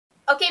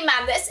Okay,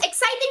 ma'am, it's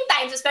exciting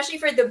times, especially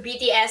for the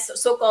BTS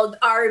so-called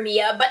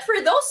army. But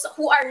for those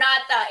who are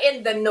not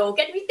in the know,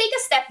 can we take a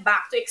step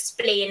back to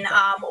explain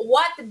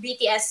what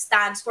BTS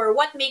stands for?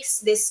 What makes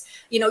this,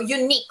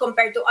 unique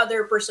compared to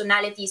other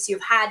personalities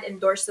you've had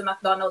endorse the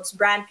McDonald's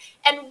brand?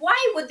 And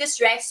why would this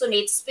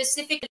resonate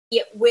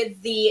specifically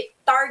with the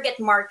target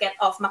market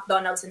of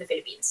McDonald's in the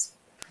Philippines?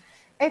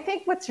 I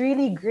think what's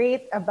really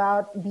great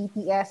about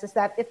BTS is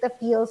that it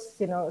appeals,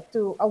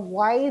 to a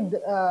wide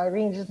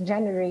range of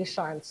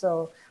generations.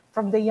 So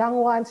from the young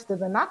ones to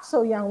the not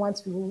so young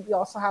ones, we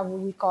also have what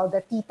we call the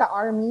Tita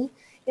Army.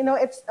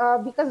 It's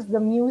because the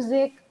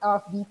music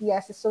of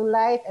BTS is so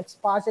light, it's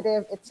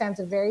positive, it sends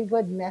a very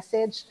good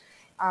message,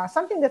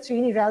 something that's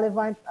really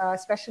relevant,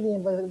 especially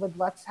with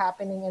what's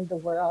happening in the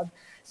world.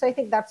 So I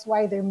think that's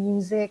why their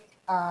music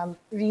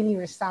really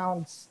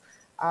resounds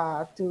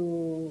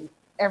to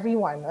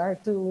everyone, or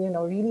to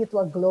really to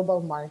a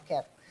global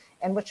market,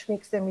 and which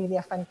makes them really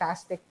a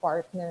fantastic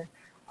partner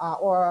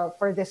or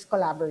for this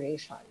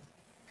collaboration.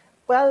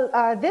 Well,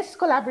 this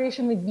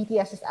collaboration with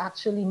BTS is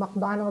actually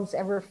McDonald's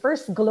ever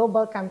first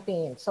global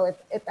campaign. So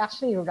it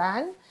actually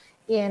ran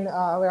in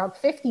around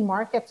 50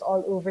 markets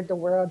all over the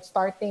world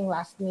starting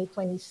last May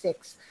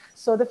 26.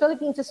 So the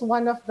Philippines is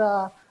one of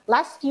the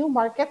last few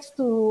markets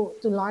to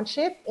launch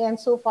it. And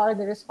so far,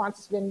 the response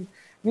has been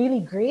really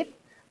great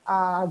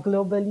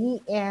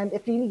globally. And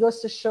it really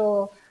goes to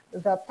show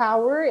the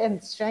power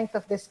and strength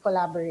of this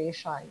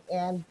collaboration.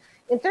 And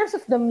in terms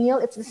of the meal,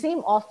 it's the same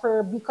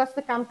offer because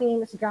the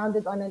campaign is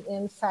grounded on an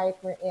insight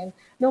wherein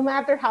no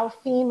matter how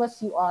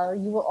famous you are,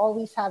 you will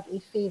always have a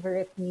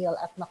favorite meal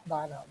at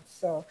McDonald's.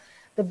 So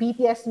the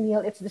BTS meal,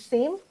 it's the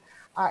same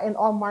in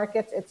all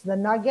markets. It's the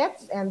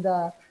nuggets and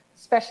the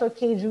special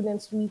Cajun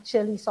and sweet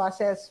chili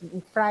sauces,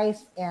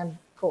 fries, and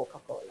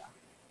Coca-Cola.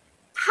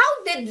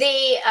 How did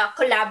they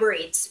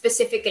collaborate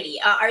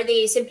specifically? Are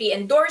they simply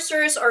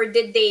endorsers, or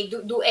did they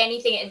do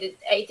anything? And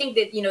I think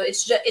that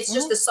it's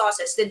just the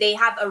sauces. Did they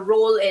have a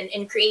role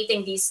in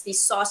creating these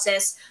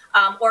sauces,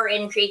 or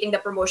in creating the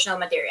promotional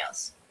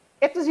materials?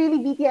 It was really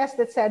BTS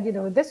that said,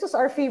 this was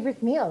our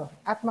favorite meal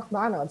at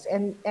McDonald's,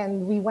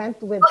 and we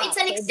went with Oh, that. it's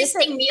an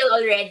existing meal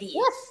already.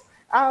 Yes,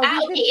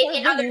 we've been Okay,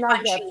 in other serving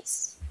nuggets.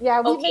 countries.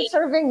 Yeah, we've been Okay.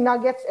 serving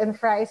nuggets and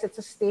fries. It's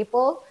a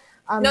staple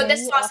No, the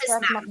menu sauces, offer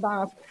at ma'am.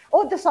 McDonald's.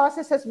 Oh, the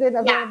sauces has been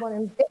Yeah. available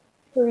in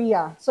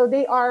Korea. So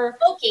they are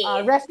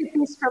Okay.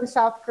 recipes from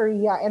South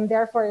Korea, and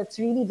therefore it's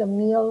really the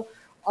meal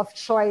of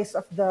choice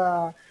of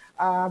the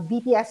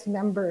BTS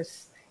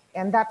members.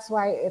 And that's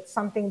why it's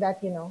something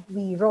that,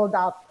 we rolled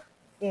out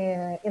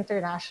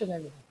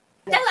internationally.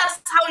 Tell us,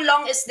 how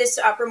long is this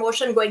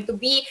promotion going to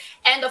be?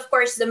 And of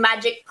course, the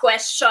magic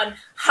question: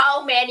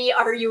 how many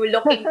are you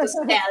looking to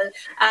sell?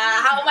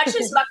 How much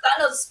is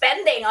McDonald's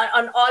spending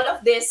on all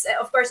of this?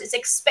 Of course, it's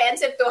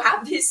expensive to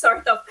have these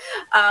sort of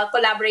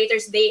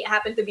collaborators. They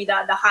happen to be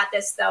the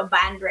hottest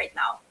band right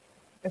now.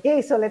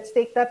 Okay, so let's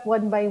take that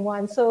one by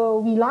one. So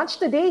we launched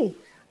today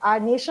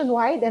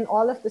nationwide, and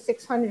all of the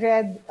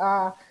 600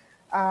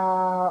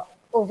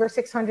 over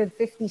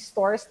 650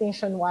 stores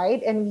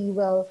nationwide, and we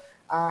will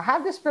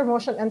have this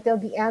promotion until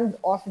the end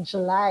of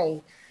July.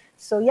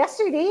 So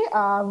yesterday,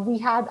 we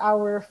had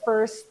our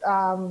first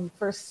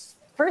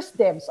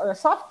dibs, or a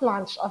soft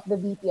launch of the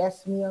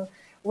BTS meal,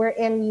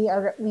 wherein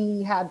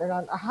we had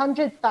around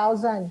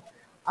 100,000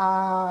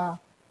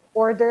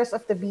 orders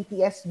of the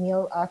BTS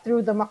meal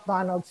through the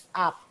McDonald's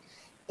app.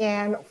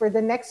 And for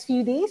the next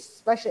few days,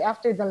 especially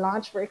after the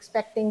launch, we're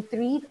expecting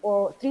three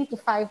to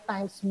five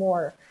times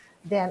more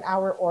than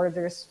our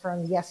orders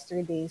from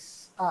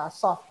yesterday's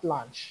soft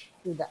launch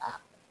through the app.